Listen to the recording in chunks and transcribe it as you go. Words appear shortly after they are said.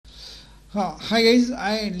Hi guys,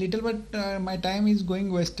 I little bit my time is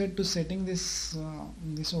going wasted to setting this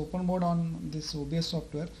open mode on this OBS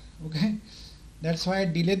software. Okay, that's why I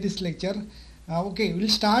delayed this lecture. Okay, we'll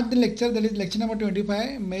start the lecture. That is lecture number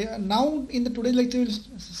 25. Now in the today's lecture,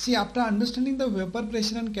 we'll see after understanding the vapor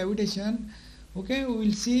pressure and cavitation. Okay, we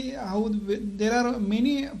will see how there are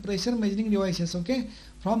many pressure measuring devices. Okay,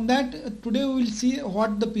 from that today we will see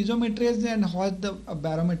what the piezometer is and what the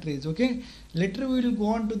barometer is. Okay, later we will go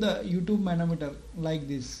on to the YouTube manometer like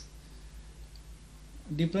this,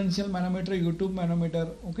 differential manometer, YouTube manometer.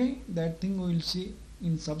 Okay, that thing we will see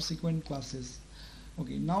in subsequent classes.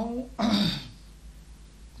 Okay, now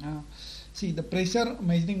see the pressure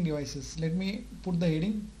measuring devices. Let me put the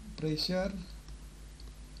heading: pressure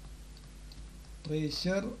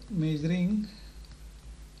measuring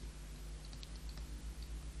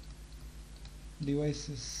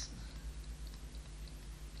devices.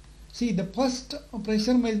 See, the first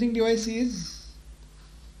pressure measuring device is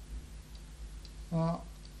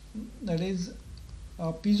that is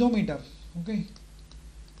a piezometer. Okay,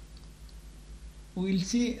 we will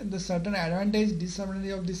see the certain advantage,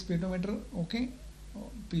 disadvantage of this piezometer. Okay,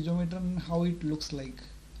 piezometer and how it looks like.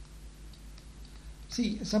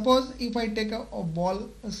 See, suppose if I take a ball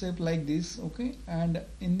shape like this, okay, and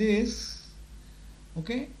in this,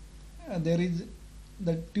 okay, there is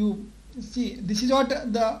the tube. See, this is what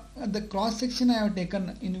the cross section I have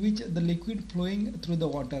taken, in which the liquid flowing through the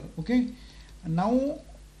water. Okay, and now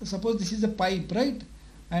suppose this is a pipe, right,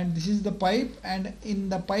 and this is the pipe, and in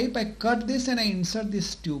the pipe I cut this and I insert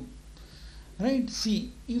this tube. Right,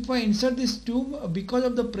 see, if I insert this tube, because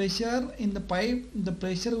of the pressure in the pipe, the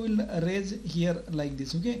pressure will raise here like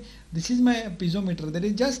this. Okay, this is my piezometer. That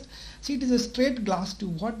is just, see, it is a straight glass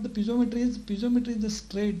tube. What the piezometer is? Piezometer is a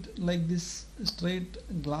straight, like this, straight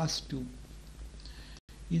glass tube.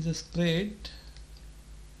 Is a straight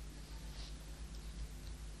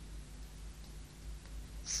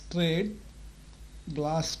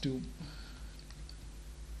glass tube.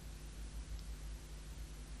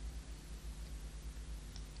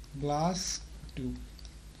 Glass tube,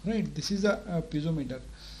 right? This is a piezometer.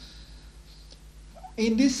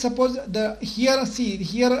 In this, suppose the here, see,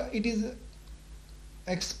 here it is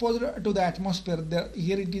exposed to the atmosphere. There,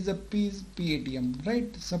 here it is a PATM,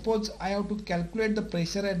 right? Suppose I have to calculate the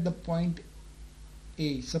pressure at the point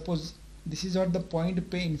A. Suppose this is what the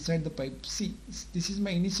point P inside the pipe. See, this is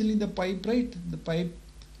my initially the pipe, right? The pipe,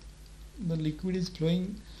 the liquid is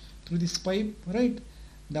flowing through this pipe, right?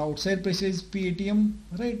 The outside pressure is PATM,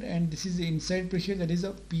 right, and this is the inside pressure, that is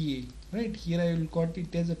a PA, right? Here I will call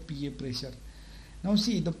it as a PA pressure. Now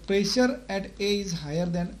see, the pressure at A is higher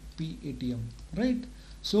than PATM, right?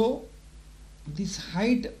 So this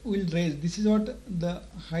height will raise. This is what the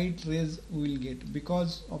height raise we will get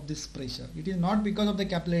because of this pressure. It is not because of the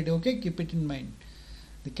capillarity. Okay, keep it in mind.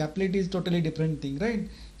 The capillarity is totally different thing, right?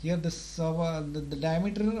 Here the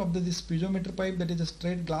diameter of this piezometer pipe, that is a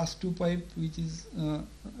straight glass tube pipe, which is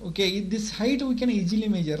okay. This height we can easily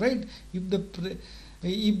measure, right?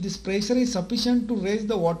 If this pressure is sufficient to raise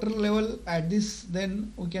the water level at this,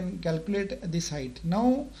 then we can calculate this height.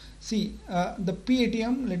 Now see the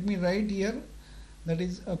PATM. Let me write here. That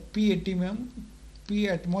is a PATM, P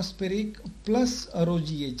atmospheric plus rho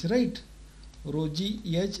GH, right? Rho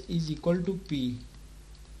GH is equal to P.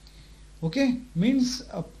 Okay, means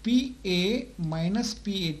PA minus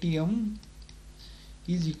PATM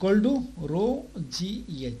is equal to rho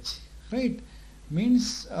GH, right?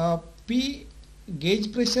 Means P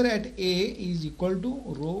gauge pressure at A is equal to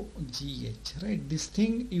rho GH, right? This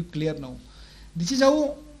thing you clear now. This is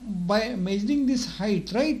how, by measuring this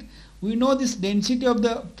height, right, we know this density of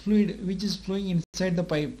the fluid which is flowing inside the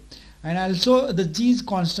pipe, and also the G is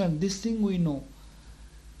constant. This thing we know,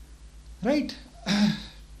 right?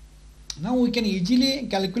 Now we can easily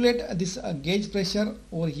calculate this gauge pressure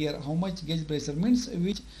over here. How much gauge pressure means,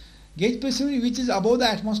 which gauge pressure which is above the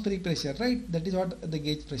atmospheric pressure, right? That is what the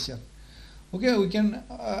gauge pressure. Okay, we can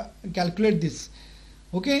calculate this.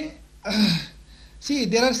 Okay, see,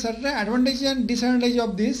 there are certain advantages and disadvantages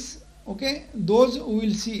of this. Okay, those we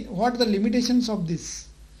will see. What are the limitations of this?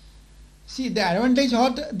 See, the advantage,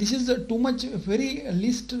 what, this is too much, very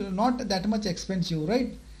least, not that much expensive,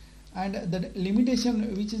 right? And the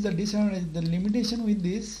limitation, which is the disadvantage, the limitation with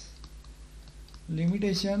this,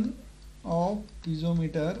 limitation of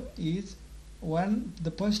piezometer is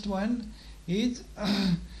the first one is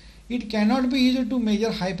it cannot be used to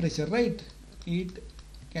measure high pressure, right? It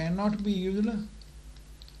cannot be used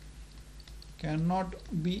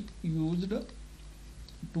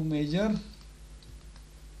to measure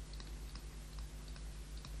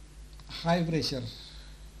high pressure.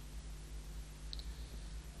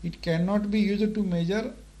 It cannot be used to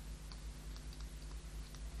measure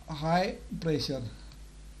high pressure.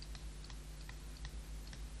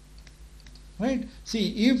 Right?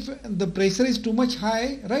 See, if the pressure is too much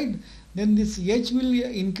high, right, then this H will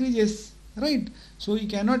increases, right? So you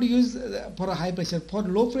cannot use for a high pressure. For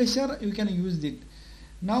low pressure, you can use it.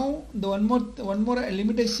 Now, the one more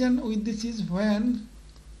limitation with this is when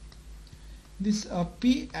this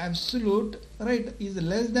P absolute, right, is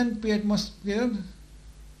less than P atmosphere,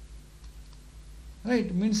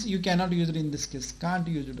 right, means you cannot use it in this case, can't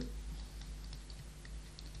use it.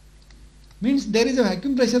 Means there is a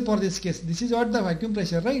vacuum pressure for this case. This is what the vacuum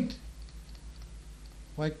pressure, right?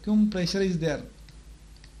 Vacuum pressure is there.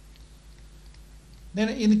 Then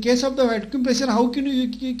in the case of the vacuum pressure, how can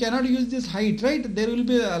you cannot use this height, right? There will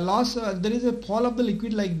be a loss, there is a fall of the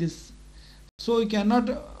liquid like this. So you cannot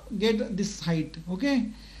get this height, okay?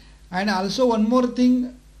 And also one more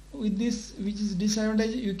thing with this, which is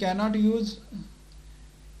disadvantage, you cannot use,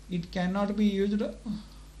 it cannot be used,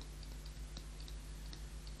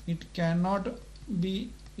 it cannot be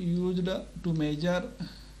used to measure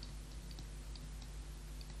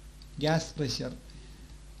gas pressure.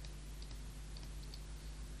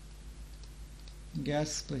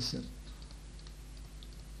 Gas pressure.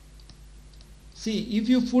 See, if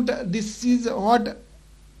you put this is what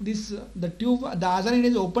this the tube, the other end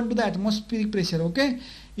is open to the atmospheric pressure, okay?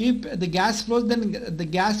 If the gas flows, then the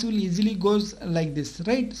gas will easily goes like this,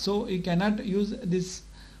 right? So you cannot use this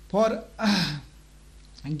for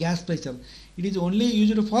gas pressure. It is only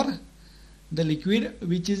used for the liquid,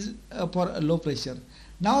 which is for low pressure.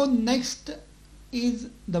 Now next is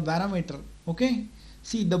the barometer, okay?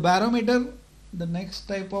 See, the barometer, the next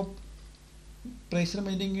type of pressure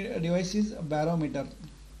measuring device is barometer.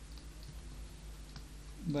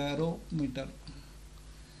 Barometer.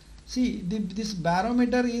 See, this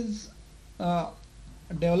barometer is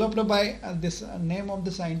developed by this name of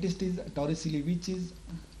the scientist is Torricelli, which is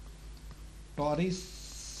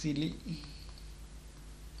Torricelli.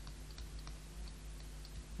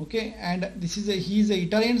 Okay, and this is he is an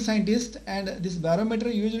Italian scientist, and this barometer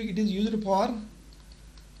it is used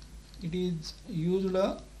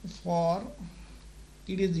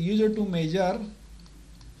to measure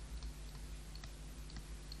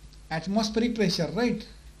atmospheric pressure, right?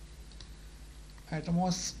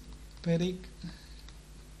 Atmospheric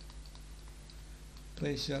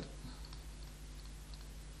pressure.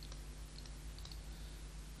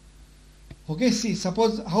 Okay, see,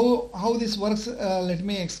 suppose how this works, let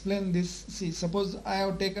me explain this. See, suppose I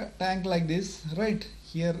have take a tank like this, right?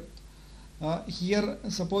 Here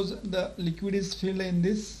suppose the liquid is filled in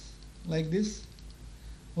this like this,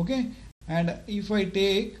 okay, and if I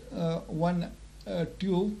take one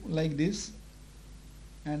tube like this,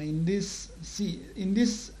 and in this, see, in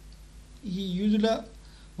this he used a,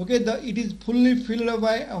 okay, it is fully filled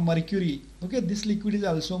by mercury, okay, this liquid is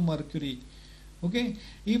also mercury, okay.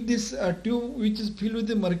 If this tube which is filled with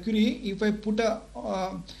the mercury, if I put a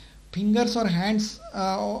fingers or hands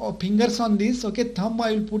or fingers on this, okay, thumb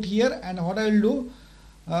I will put here, and what I will do,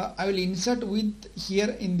 I will insert with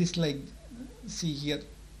here in this, like, see here,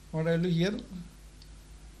 what I will do here,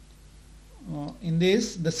 in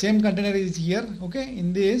this, the same container is here, okay,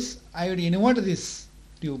 in this I will invert this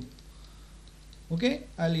tube, okay,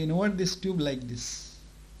 I will invert this tube like this.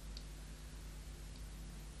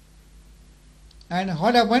 And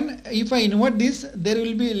what happen, if I invert this, there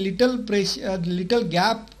will be little pressure, little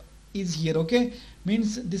gap is here, okay,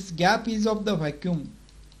 means this gap is of the vacuum.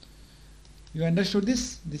 You understood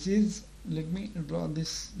this? This is, let me draw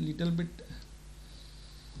this little bit,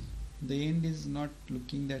 the end is not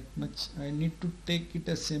looking that much, I need to take it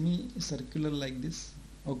a semi-circular like this,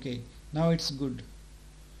 okay, now it's good.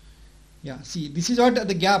 Yeah, see, this is what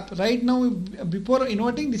the gap, right now before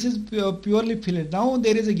inverting this is purely filled, now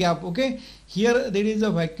there is a gap, okay, here there is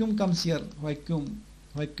a vacuum comes here, vacuum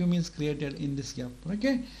is created in this gap,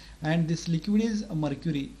 okay, and this liquid is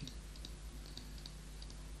mercury,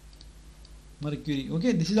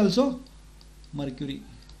 okay, this is also mercury,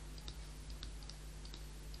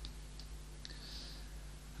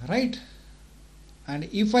 right, and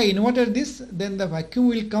if I inverted this, then the vacuum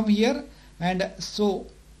will come here, and so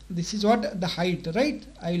this is what the height, right,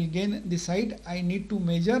 I will gain this height, I need to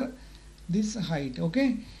measure this height,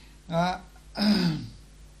 okay.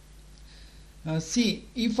 See,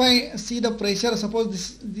 if I see the pressure,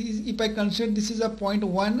 suppose this if I consider this is a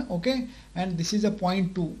 0.1, okay, and this is a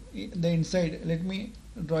 0.2, the inside, let me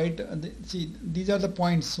draw it, see, these are the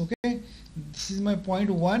points, okay, this is my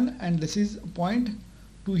 0.1 and this is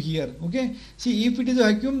 0.2 here, okay. See, if it is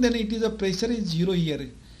a vacuum, then it is a pressure is 0 here,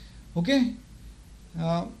 okay.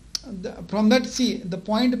 from that, see the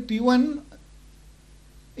point P1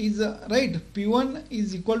 is right, P1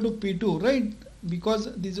 is equal to P2, right,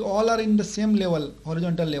 because these all are in the same level,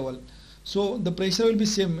 horizontal level, so the pressure will be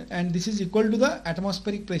same, and this is equal to the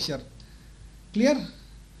atmospheric pressure. Clear?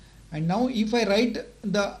 And now if I write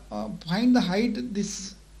the find the height,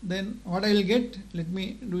 this, then what I will get, let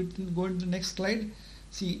me do it, go to the next slide.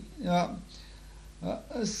 See,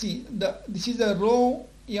 see this is a rho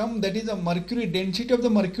m, that is a mercury density of the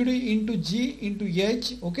mercury into G into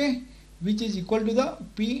H, okay, which is equal to the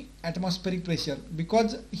P atmospheric pressure,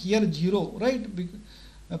 because here 0, right,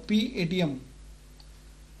 P atm.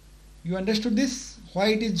 You understood this, why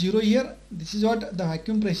it is 0 here? This is what the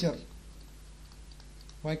vacuum pressure,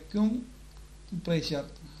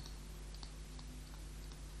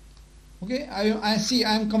 okay. I see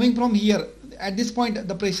I am coming from here, at this point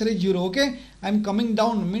the pressure is 0, okay. I am coming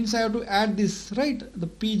down, means I have to add this, right, the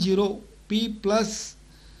P0, P plus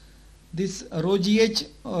this rho GH,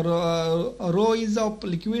 rho is of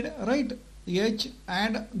liquid, right, H,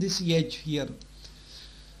 and this H here.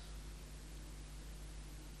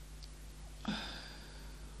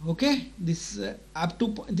 Okay, this up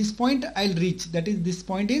to this point I'll reach, that is this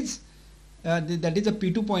point is that is a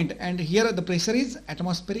P2 point, and here the pressure is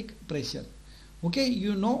atmospheric pressure. Okay,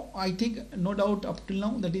 you know, I think no doubt up till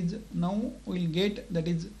now, that is now we'll get, that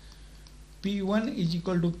is P1 is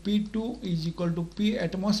equal to P2 is equal to P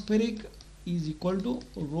atmospheric is equal to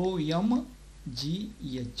rho m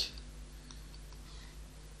GH.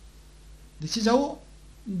 This is how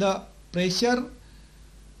the pressure,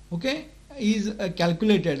 okay, is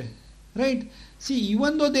calculated, right. See,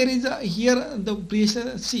 even though there is here the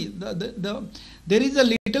pressure, see there is a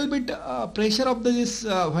little bit pressure of this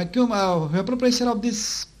vacuum vapor pressure of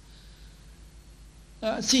this.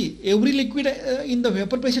 See, every liquid in the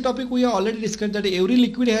vapor pressure topic we have already discussed that every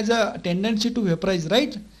liquid has a tendency to vaporize,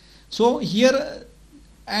 right. So here,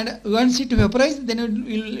 and once it vaporizes, then it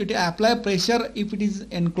will apply pressure if it is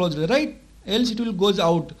enclosed, right, else it will goes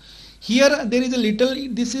out. Here there is a little,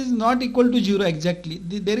 this is not equal to 0 exactly,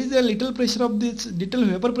 there is a little pressure of this, little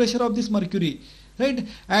vapor pressure of this mercury, right,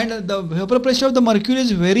 and the vapor pressure of the mercury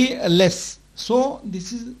is very less, so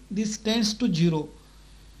this tends to 0.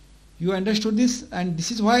 You understood this, and this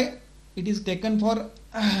is why it is taken for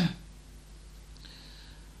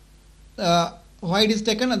why it is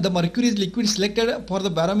taken, the mercury is liquid selected for the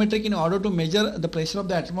barometric in order to measure the pressure of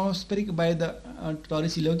the atmospheric by the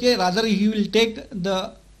torricelli, okay. Rather he will take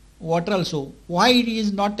the water also. Why it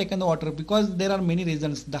is not taken the water? Because there are many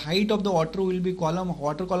reasons. The height of the water will be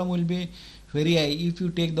water column will be very high if you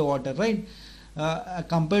take the water, right,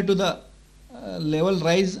 compared to the level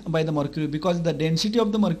rise by the mercury, because the density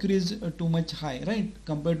of the mercury is too much high, right,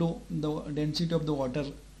 compared to the density of the water,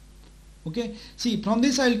 okay. See, from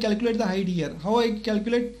this I will calculate the height here. How I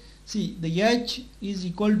calculate? See, the H is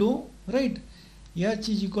equal to, right, H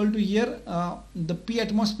is equal to here the P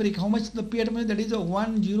atmospheric. How much the P atmospheric? That is a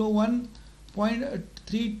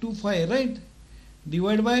 101.325, right,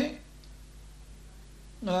 divided by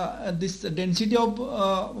this density of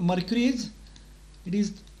mercury is, it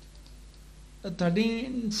is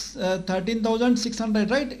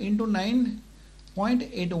 13,600, right, into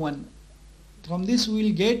 9.81. From this we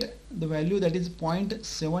will get the value, that is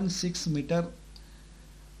 0.76 meter,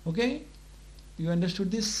 okay. You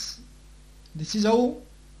understood this? This is how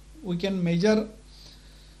we can measure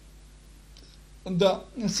the,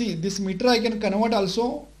 see, this meter I can convert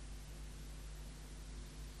also.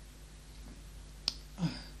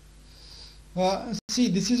 See,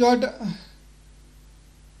 this is what,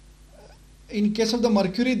 in case of the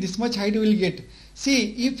mercury, this much height you will get.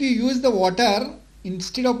 See, if you use the water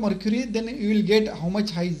instead of mercury, then you will get how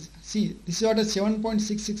much height. See, this is what a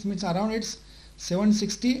 7.66 means, around it's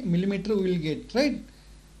 760 millimeter we will get, right.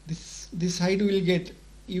 This height we will get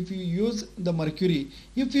if you use the mercury.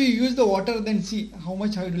 If you use the water, then see how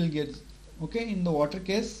much height we will get, okay. In the water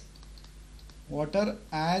case, water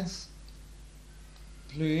as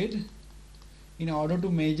fluid, in order to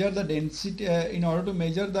measure the density, in order to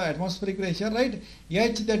measure the atmospheric pressure, right,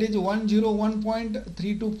 H, that is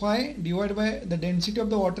 101.325 divided by the density of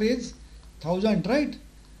the water is 1000, right,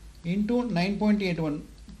 into 9.81.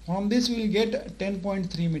 From this we will get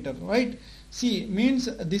 10.3 meter, right. See, means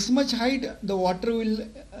this much height the water will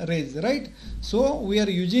raise, right. So we are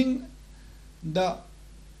using the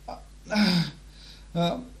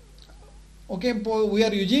okay, we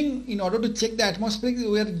are using, in order to check the atmospheric,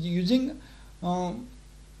 we are using the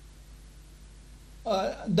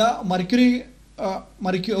mercury,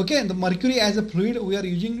 okay, the mercury as a fluid we are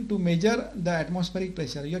using to measure the atmospheric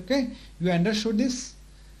pressure, okay. You understood this?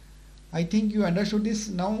 I think you understood this.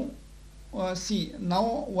 Now see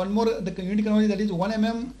now one more the unit conversion, that is 1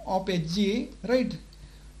 mm of Hg, right?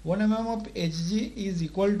 1 mm of Hg is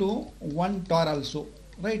equal to 1 torr also,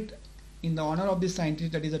 right? In the honor of this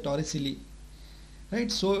scientist, that is a torricelli,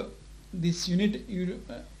 right? So this unit you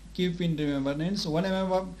keep in remembrance. 1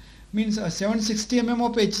 mm of means 760 mm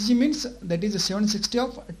of Hg means that is 760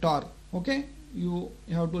 of torr. Okay, you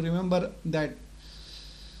have to remember that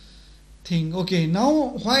thing. Okay,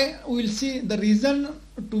 now why we will see the reason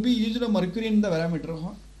to be used mercury in the barometer.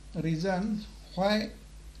 Reason why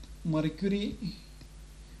mercury,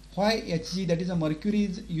 why Hg, that is a mercury,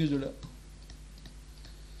 is used.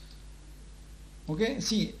 Okay,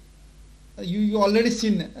 see, you already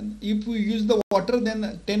seen, if you use the water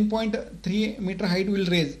then 10.3 meter height will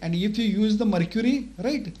raise, and if you use the mercury,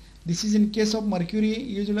 right, this is in case of mercury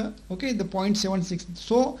used, okay, the 0.76.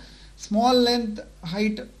 so small length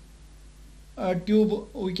height tube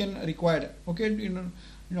we can require, okay, in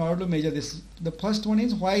order to measure this. The first one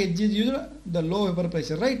is why Hg is used, the low vapor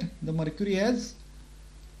pressure, right? The mercury has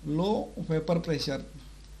low vapor pressure.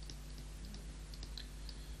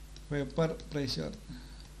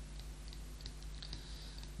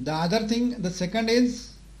 The other thing, the second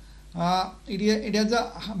is it has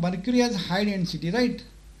a mercury has high density, right?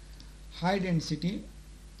 High density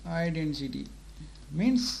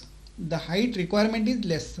means the height requirement is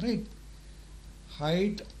less, right?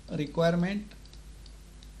 Height requirement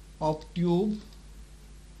of tube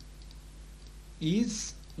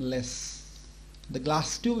is less. The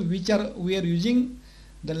glass tube which we are using,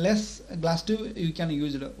 the less glass tube you can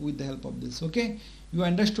use it with the help of this. Okay, you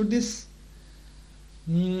understood this?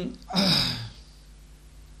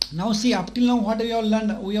 Now see, up till now what we have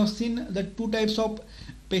learned, we have seen the two types of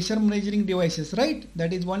pressure measuring devices, right?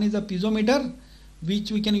 That is, one is a piezometer,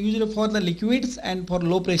 which we can use it for the liquids and for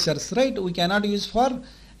low pressures, right? We cannot use for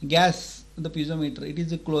gas the piezometer, it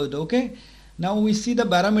is closed. Okay, now we see the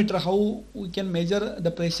barometer, how we can measure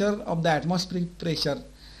the pressure of the atmospheric pressure,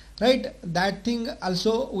 right? That thing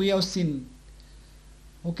also we have seen.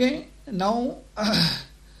 Okay, now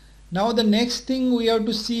now the next thing we have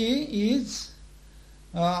to see is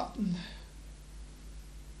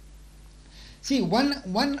see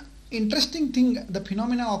one interesting thing, the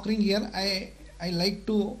phenomena occurring here, I like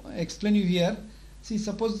to explain you here. See,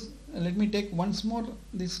 suppose let me take once more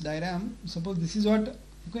this diagram. Suppose this is what,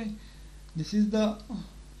 okay, this is the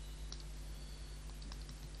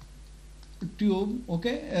tube,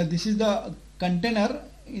 okay, this is the container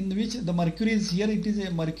in which the mercury is here. It is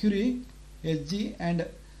a mercury Hg, and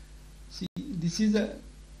see, this is a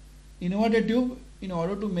inverted tube in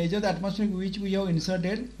order to measure the atmosphere which we have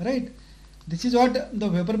inserted, right? This is what the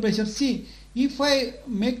vapor pressure. See, if I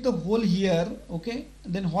make the hole here, okay,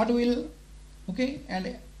 then what will, okay,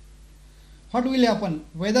 and what will happen,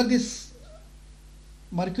 whether this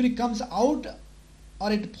mercury comes out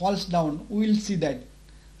or it falls down, we will see that,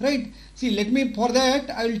 right? See, let me, for that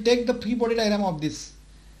I will take the free body diagram of this.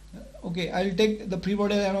 Okay, I will take the free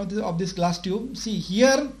body diagram of this glass tube. See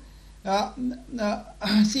here,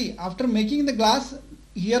 see, after making the glass,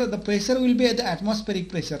 here the pressure will be at the atmospheric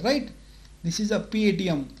pressure, right? This is a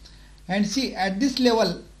PATM, and see, at this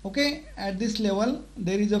level, okay, at this level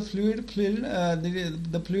there is a fluid,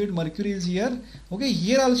 the fluid mercury is here. Okay,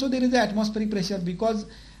 here also there is the atmospheric pressure, because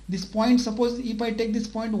this point, suppose if I take this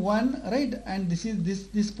point 1, right, and this is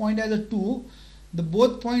this point as a 2, the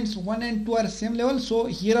both points 1 and 2 are same level, so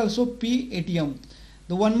here also PATM.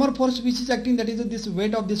 The one more force which is acting, that is this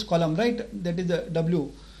weight of this column, right, that is the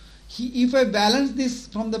W. If I balance this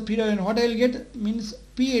from the period, what I will get means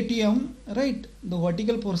PATM, right, the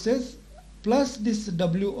vertical forces plus this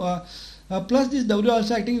W, plus this W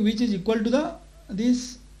also acting, which is equal to the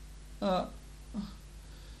this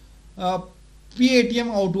PATM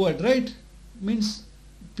outward, right, means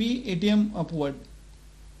PATM upward.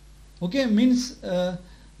 Okay, means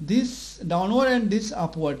this downward and this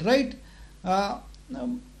upward, right?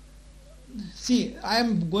 See, I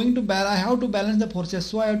am going to I have to balance the forces,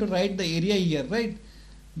 so I have to write the area here, right?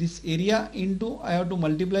 This area into, I have to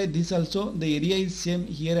multiply this also, the area is same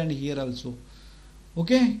here and here also.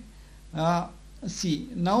 Okay, see,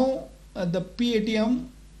 now the PATM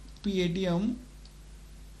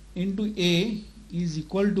into A is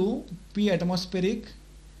equal to P atmospheric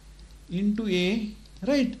into A,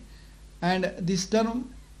 right? And this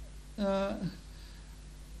term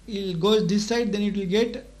it goes this side, then it will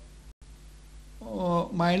get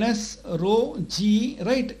minus rho G,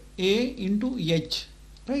 right, A into H,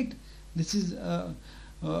 right? This is the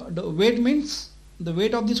weight, means the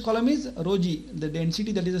weight of this column is rho G, the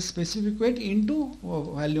density, that is a specific weight, into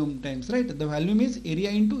volume times, right? The volume is area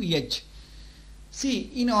into H.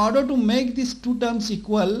 See, in order to make these two terms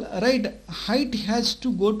equal, right, height has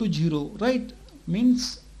to go to 0, right?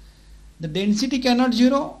 Means the density cannot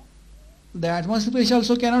 0, the atmosphere pressure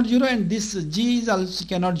also cannot 0, and this G is also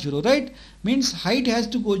cannot 0, right? Means height has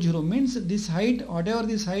to go 0, means this height, whatever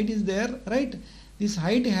this height is there, right, this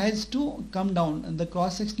height has to come down, and the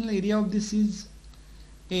cross sectional area of this is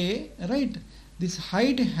A, right? This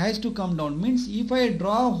height has to come down, means if I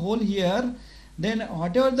draw a hole here, then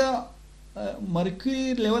whatever the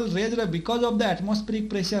mercury level raised because of the atmospheric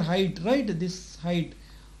pressure height, right, this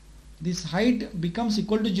height becomes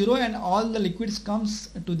equal to 0, and all the liquids comes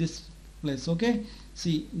to this place. Okay,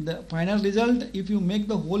 see the final result, if you make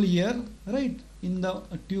the hole here, right, in the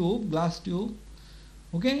tube, glass tube,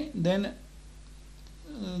 okay, then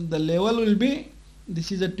the level will be,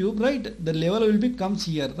 this is a tube, right, the level will be comes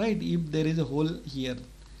here, right, if there is a hole here.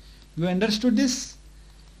 You understood this?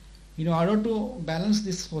 In order to balance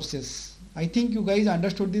these forces, I think you guys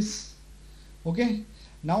understood this. Okay,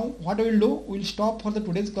 now what I will do, we will stop for the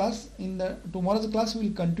today's class. In the tomorrow's class we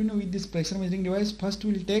will continue with this pressure measuring device. First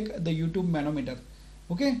we will take the YouTube manometer.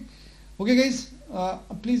 Okay guys,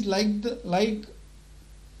 please like the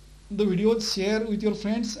videos, share with your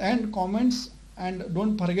friends and comments, and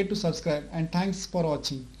don't forget to subscribe, and thanks for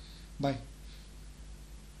watching. Bye.